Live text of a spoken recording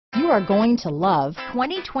are going to love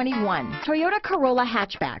 2021 Toyota Corolla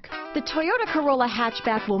Hatchback. The Toyota Corolla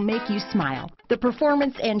Hatchback will make you smile. The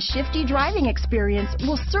performance and shifty driving experience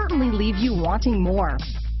will certainly leave you wanting more.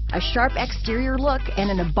 A sharp exterior look and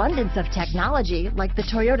an abundance of technology like the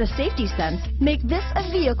Toyota Safety Sense make this a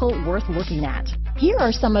vehicle worth looking at. Here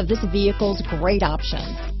are some of this vehicle's great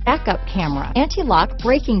options: backup camera, anti-lock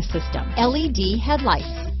braking system, LED headlights,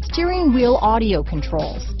 steering wheel audio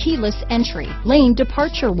controls, keyless entry, lane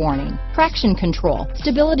departure warning, traction control,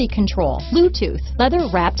 stability control, Bluetooth,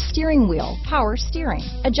 leather-wrapped steering wheel, power steering,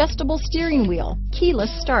 adjustable steering wheel,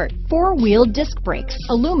 keyless start, four-wheel disc brakes,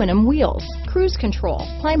 aluminum wheels, cruise control,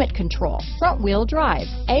 climate control, front-wheel drive,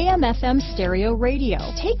 AM/FM stereo radio.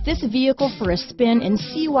 Take this vehicle for a spin and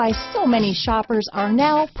see why so many shoppers are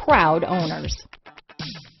now proud owners.